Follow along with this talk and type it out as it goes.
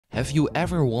Have you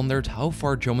ever wondered how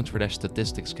far Geometry Dash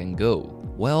statistics can go?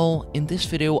 Well, in this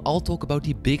video I'll talk about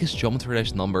the biggest Geometry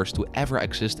Dash numbers to ever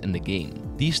exist in the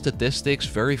game. These statistics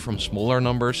vary from smaller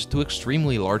numbers to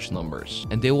extremely large numbers,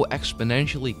 and they will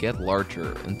exponentially get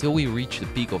larger until we reach the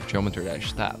peak of Geometry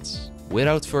Dash stats.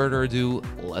 Without further ado,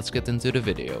 let's get into the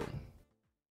video.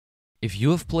 If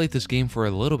you have played this game for a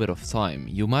little bit of time,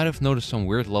 you might have noticed some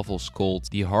weird levels called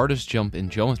the hardest jump in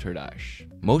Geometry Dash.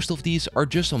 Most of these are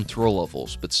just some troll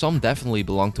levels, but some definitely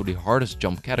belong to the hardest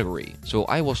jump category. So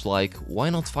I was like,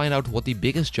 why not find out what the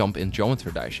biggest jump in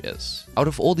Geometry Dash is? Out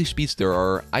of all the speeds there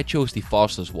are, I chose the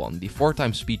fastest one, the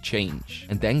 4x speed change,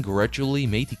 and then gradually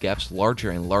made the gaps larger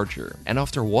and larger. And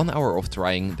after 1 hour of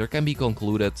trying, there can be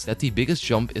concluded that the biggest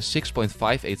jump is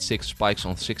 6.586 spikes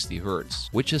on 60 Hz,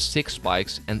 which is 6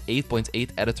 spikes and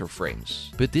 8.8 editor frames.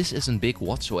 But this isn't big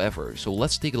whatsoever, so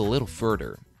let's take it a little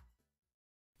further.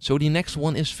 So the next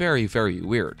one is very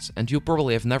weird, and you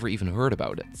probably have never even heard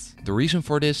about it. The reason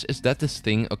for this is that this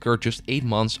thing occurred just 8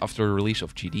 months after the release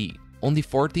of GD. On the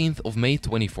 14th of May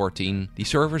 2014, the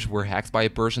servers were hacked by a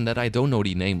person that I don't know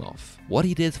the name of. What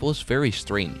he did was very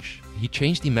strange. He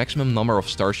changed the maximum number of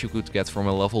stars you could get from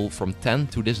a level from 10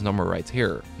 to this number right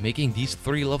here, making these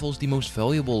 3 levels the most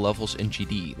valuable levels in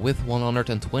GD, with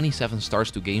 127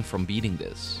 stars to gain from beating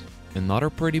this. Another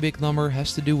pretty big number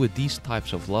has to do with these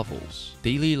types of levels.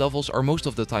 Daily levels are most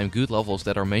of the time good levels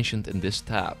that are mentioned in this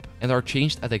tab, and are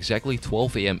changed at exactly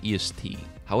 12 AM EST.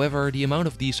 However, the amount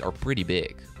of these are pretty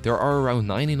big. There are around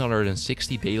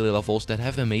 1960 daily levels that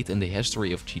have been made in the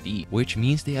history of GD, which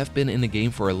means they have been in the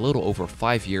game for a little over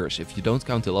 5 years if you don't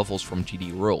count the levels from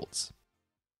GD World.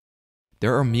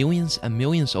 There are millions and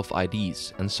millions of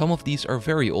IDs, and some of these are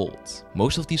very old.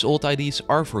 Most of these old IDs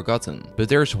are forgotten, but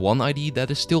there's one ID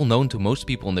that is still known to most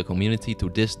people in the community to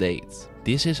this date.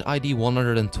 This is ID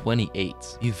 128,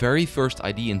 the very first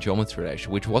ID in Geometry Dash,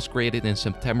 which was created in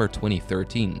September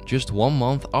 2013, just 1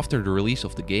 month after the release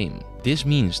of the game. This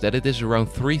means that it is around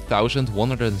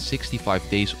 3165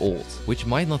 days old, which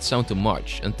might not sound too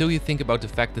much until you think about the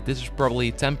fact that this is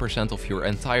probably 10% of your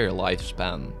entire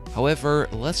lifespan. However,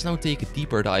 let's now take a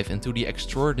deeper dive into the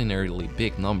extraordinarily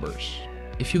big numbers.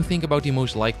 If you think about the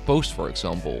most liked post, for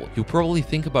example, you probably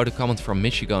think about a comment from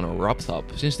Michigan or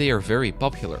RobTop, since they are very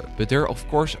popular, but there of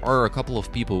course are a couple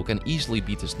of people who can easily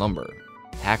beat this number.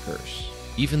 Hackers.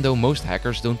 Even though most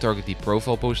hackers don't target the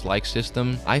profile post like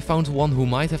system, I found one who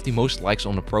might have the most likes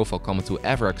on a profile comment to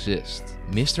ever exist.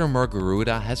 Mr.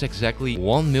 Margaruda has exactly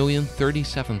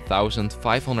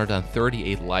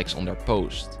 1,037,538 likes on their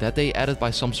post, that they added by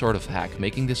some sort of hack,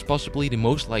 making this possibly the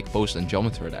most liked post in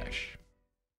Geometry Dash.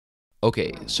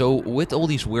 Okay, so with all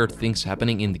these weird things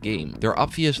happening in the game, there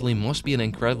obviously must be an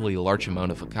incredibly large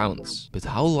amount of accounts. But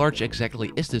how large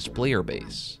exactly is this player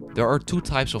base? There are 2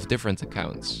 types of different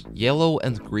accounts, yellow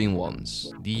and green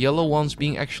ones. The yellow ones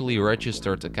being actually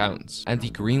registered accounts, and the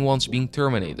green ones being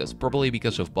terminated, probably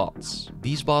because of bots.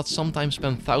 These bots sometimes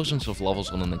spend thousands of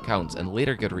levels on an account and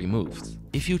later get removed.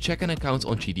 If you check an account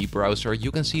on GD browser,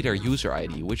 you can see their user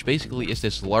ID, which basically is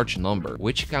this large number,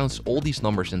 which counts all these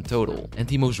numbers in total. And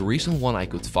the most recent one I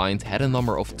could find had a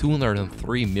number of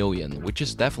 203 million, which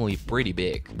is definitely pretty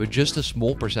big, but just a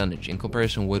small percentage in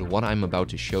comparison with what I'm about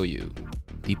to show you.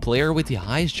 The player with the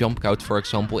highest jump count, for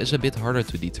example, is a bit harder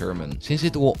to determine, since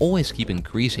it will always keep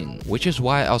increasing, which is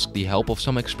why I asked the help of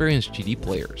some experienced GD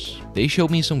players. They showed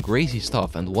me some crazy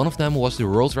stuff, and one of them was the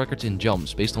world record in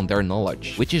jumps based on their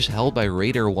knowledge, which is held by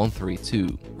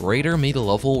Raider132. Raider made a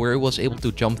level where he was able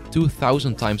to jump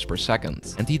 2000 times per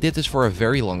second, and he did this for a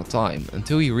very long time,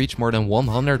 until he reached more than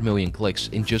 100 million clicks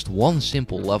in just one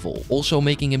simple level, also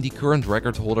making him the current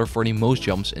record holder for the most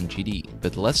jumps in GD.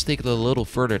 But let's take it a little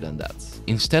further than that.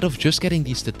 Instead of just getting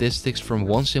these statistics from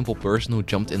one simple person who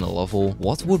jumped in a level,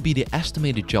 what would be the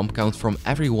estimated jump count from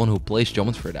everyone who plays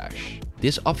Geometry Dash?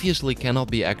 This obviously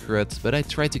cannot be accurate, but I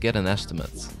tried to get an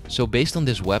estimate. So based on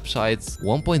this website,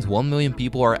 1.1 million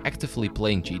people are actively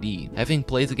playing GD, having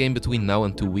played the game between now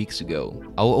and 2 weeks ago.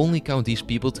 I'll only count these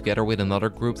people together with another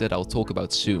group that I'll talk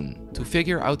about soon. To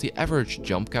figure out the average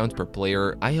jump count per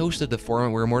player, I hosted a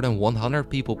forum where more than 100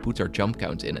 people put their jump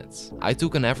count in it. I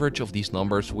took an average of these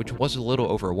numbers, which was a little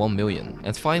over 1 million,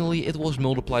 and finally it was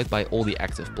multiplied by all the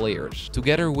active players,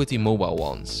 together with the mobile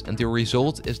ones, and the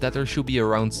result is that there should be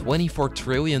around 24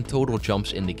 trillion total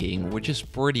jumps in the game, which is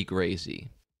pretty crazy.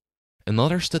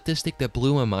 Another statistic that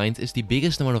blew my mind is the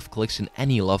biggest amount of clicks in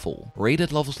any level.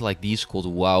 Rated levels like these called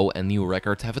WoW and New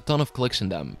Record have a ton of clicks in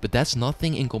them, but that's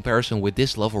nothing in comparison with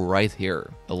this level right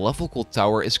here. A level called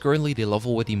Tower is currently the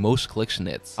level with the most clicks in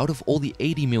it, out of all the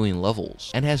 80 million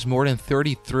levels, and has more than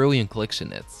 30 trillion clicks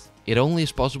in it. It only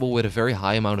is possible with a very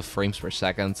high amount of frames per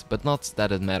second, but not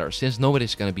that it matters, since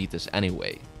nobody's gonna beat this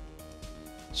anyway.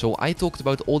 So I talked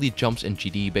about all the jumps in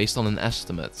GD based on an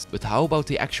estimate, but how about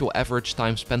the actual average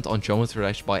time spent on Geometry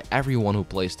Dash by everyone who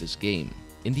plays this game?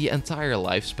 In the entire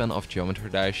lifespan of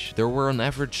Geometry Dash, there were on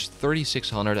average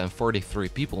 3,643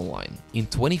 people online. In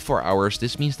 24 hours,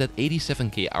 this means that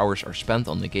 87k hours are spent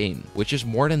on the game, which is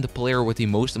more than the player with the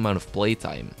most amount of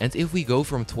playtime. And if we go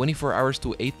from 24 hours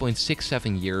to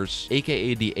 8.67 years,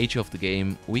 aka the age of the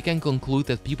game, we can conclude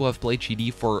that people have played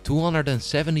GD for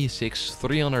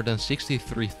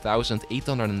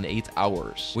 276,363,808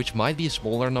 hours, which might be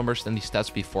smaller numbers than the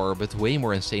stats before, but way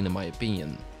more insane in my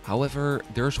opinion. However,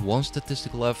 there's one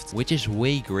statistic left, which is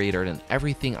way greater than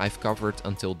everything I've covered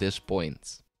until this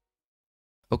point.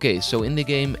 Okay, so in the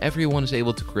game, everyone is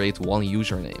able to create one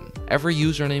username. Every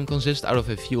username consists out of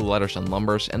a few letters and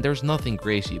numbers, and there's nothing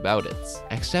crazy about it.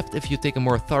 Except if you take a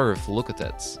more thorough look at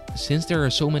it. Since there are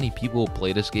so many people who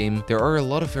play this game, there are a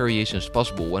lot of variations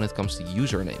possible when it comes to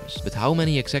usernames. But how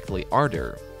many exactly are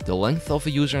there? The length of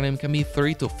a username can be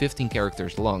 3 to 15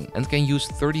 characters long and can use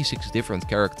 36 different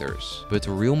characters. But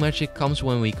the real magic comes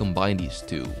when we combine these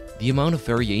two. The amount of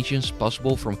variations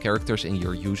possible from characters in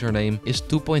your username is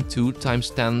 2.2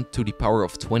 times 10 to the power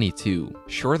of 22.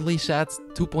 Shortly said,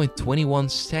 2.21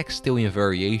 sextillion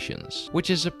variations,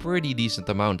 which is a pretty decent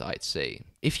amount, I'd say.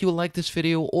 If you like this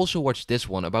video, also watch this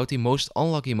one about the most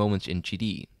unlucky moments in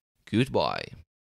GD. Goodbye.